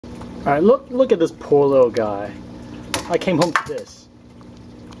Alright, look at this poor little guy. I came home to this.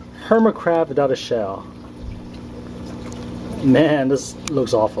 Hermit crab without a shell. Man, this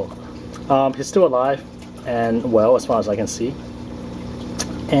looks awful. He's still alive and well, as far as I can see.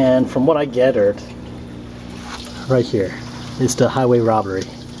 And from what I gathered, right here is the highway robbery.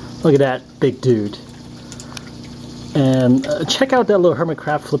 Look at that big dude. And check out that little hermit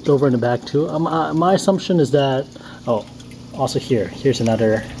crab flipped over in the back too. My assumption is that, oh, also here's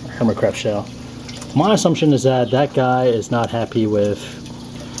another hermit crab shell. My assumption is that that guy is not happy with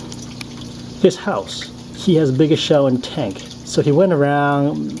his house. He has the biggest shell in the tank. So he went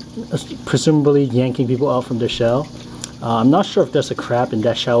around presumably yanking people out from their shell. I'm not sure if there's a crab in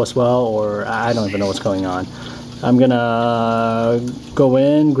that shell as well, or I don't even know what's going on. I'm gonna go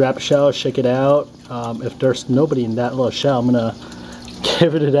in, grab a shell, shake it out. If there's nobody in that little shell, I'm gonna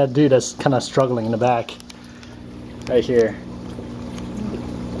give it to that dude that's kind of struggling in the back. Right here.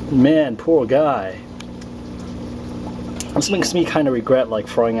 Man, poor guy. This makes me kind of regret like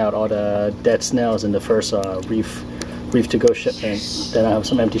throwing out all the dead snails in the first reef to go shipment. Then I have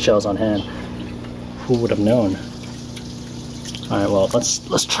some empty shells on hand. Who would have known? Alright, well,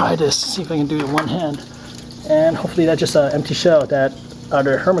 let's try this, see if I can do it in one hand. And hopefully that's just an empty shell that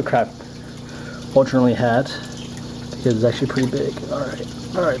other hermit crab fortunately had, because it's actually pretty big.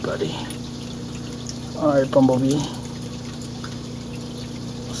 Alright buddy. Alright, Bumblebee.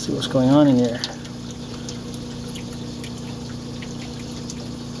 Let's see what's going on in here.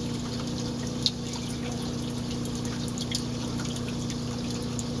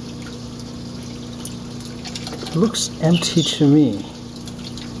 It looks empty to me.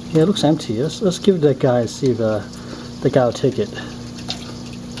 Yeah, it looks empty. Let's give it to that guy and see if the guy will take it.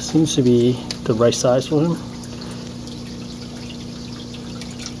 Seems to be the right size for him.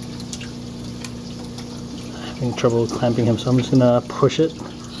 Having trouble clamping him, so I'm just gonna push it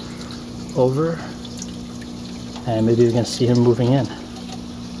over, and maybe we can see him moving in.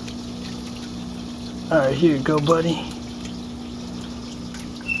 Alright, here you go, buddy.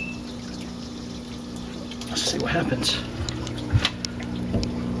 Let's see what happens.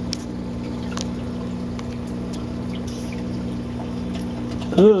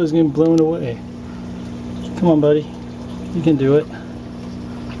 Oh, it's getting blown away. Come on, buddy. You can do it.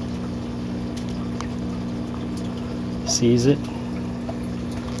 Seize it.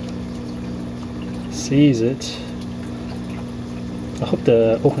 Seize it. I hope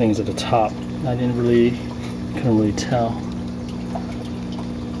the opening's at the top. I couldn't really tell.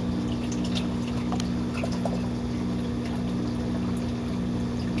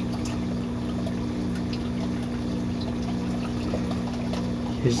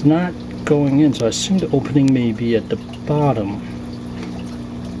 It's not going in, so I assume the opening may be at the bottom.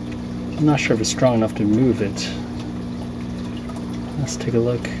 I'm not sure if it's strong enough to move it. Let's take a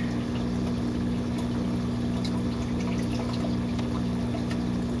look.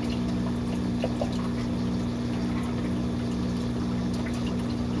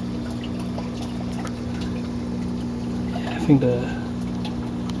 Yeah, I think the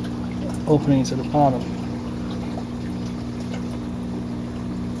opening is at the bottom.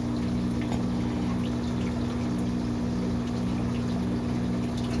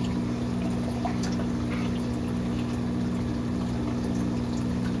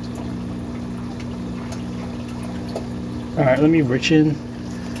 Alright, let me reach in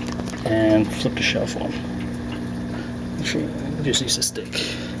and flip the shell for him. Actually, I just use a stick.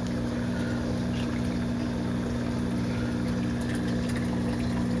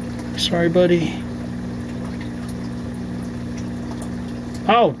 Sorry, buddy.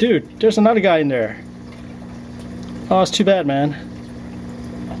 Oh, dude, there's another guy in there. Oh, it's too bad, man.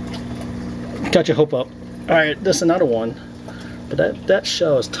 Got your hope up. Alright, there's another one. But that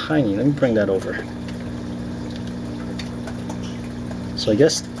shell is tiny. Let me bring that over. So I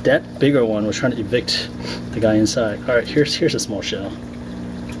guess that bigger one was trying to evict the guy inside. Alright, here's a small shell.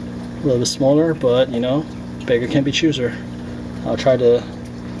 A little bit smaller, but you know, beggar can't be chooser. I'll try to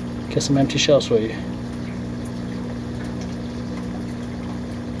get some empty shells for you.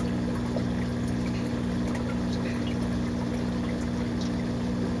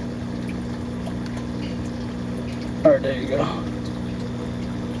 Alright, there you go.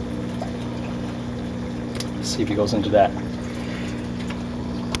 Let's see if he goes into that.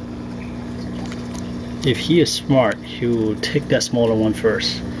 If he is smart, he will take that smaller one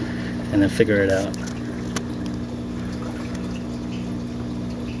first and then figure it out.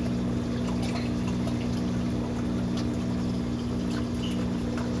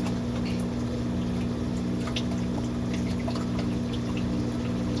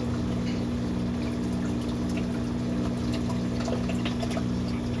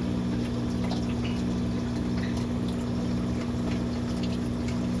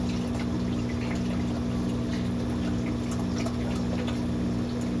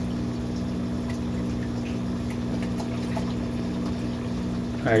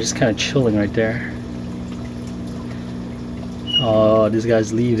 Alright, just kind of chilling right there. Oh, this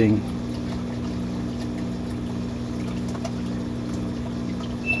guy's leaving.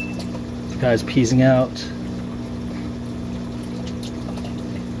 This guy's peasing out.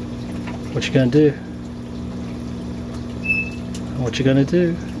 What you gonna do? What you gonna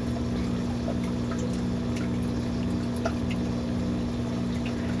do?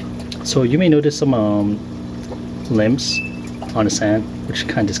 So you may notice some limbs on the sand, which is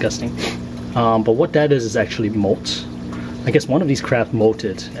kind of disgusting. But what that is actually molt. I guess one of these craft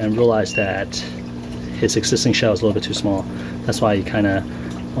molted and realized that his existing shell is a little bit too small. That's why he kind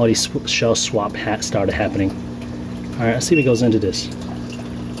of, all these shell swap started happening. Alright, let's see if he goes into this.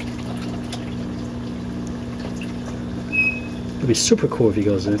 It'd be super cool if he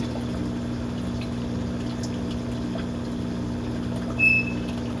goes in.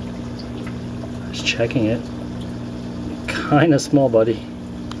 Just checking it. Kinda small, buddy.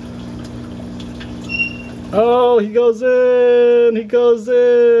 Oh, he goes in! He goes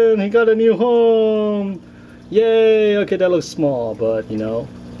in! He got a new home! Yay! Okay, that looks small, but you know,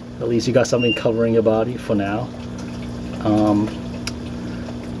 at least you got something covering your body for now.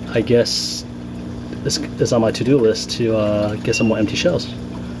 I guess this is on my to-do list to get some more empty shells.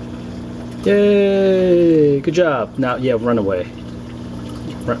 Yay! Good job. Now, yeah, run away.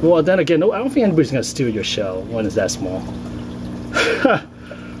 Well, then again, no, I don't think anybody's gonna steal your shell when it's that small.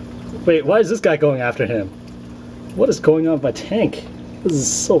 Wait, why is this guy going after him? What is going on with my tank? This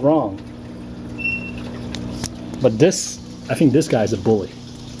is so wrong. But this, I think this guy's a bully.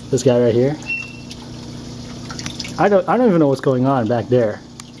 This guy right here. I don't even know what's going on back there.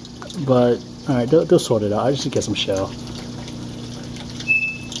 But alright, they'll sort it out. I just need to get some shell.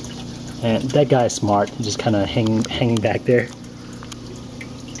 And that guy is smart. He's just kind of hanging back there.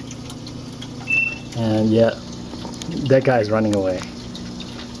 And yeah, that guy's running away.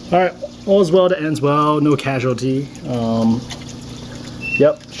 Alright, all's well that ends well, no casualty.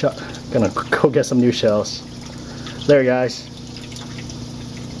 Yep, gonna go get some new shells. There, guys.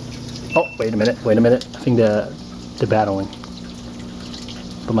 Oh, wait a minute. I think they're battling.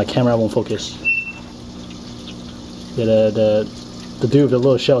 But my camera won't focus. Yeah, the dude with the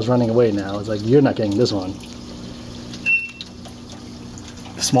little shell's running away now. It's like, you're not getting this one.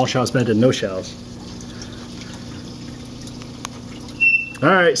 Small shells better than no shells.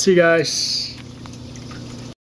 Alright, see you guys.